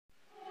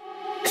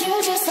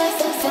just like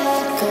the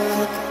bad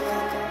girl.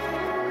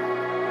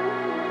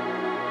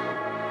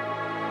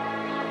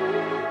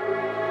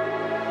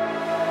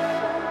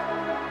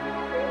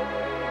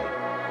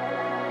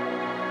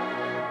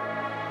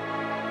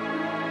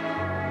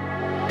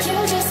 You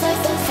just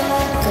like the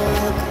bad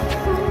girl.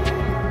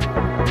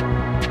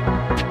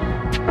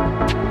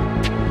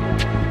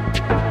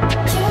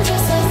 You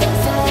just like the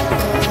bad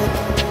girl.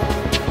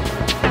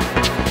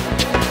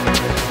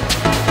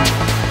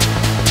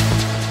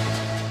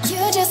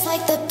 You just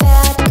like the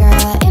bad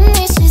girl. In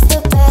me she's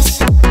the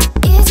best.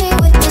 Easy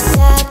with the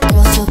sad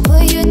girl, she'll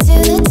put you to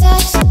the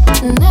test.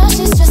 Now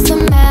she's just a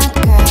mad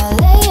girl,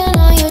 laying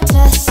on your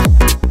chest.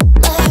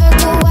 Let her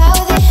go out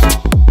with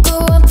it, go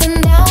up and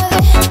down with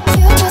it.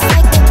 You just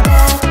like the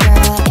bad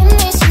girl. In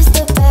me she's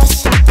the best.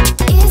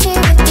 Easy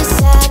with the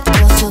sad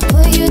girl, she'll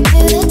put you to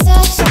the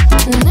test.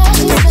 Now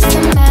she's just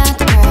a mad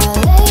girl,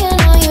 laying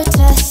on your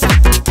chest.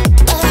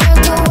 Let her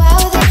go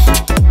out with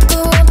it, go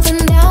up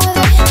and down with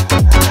it.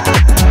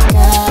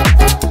 Girl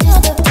is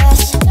the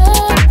best.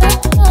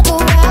 Go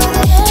out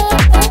with it,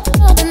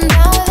 up and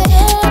down with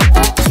it.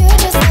 You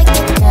just like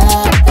the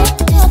girl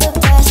is the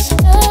best.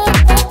 Go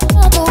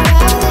out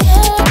with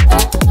it,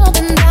 up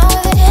and down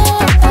with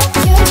it.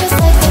 You just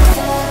like the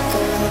bad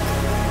girl.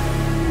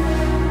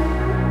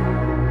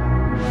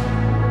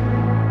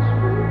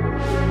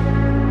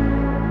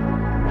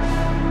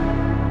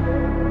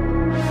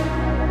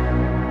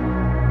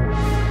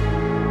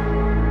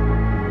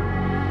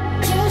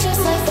 You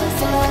just like the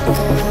bad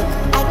girl.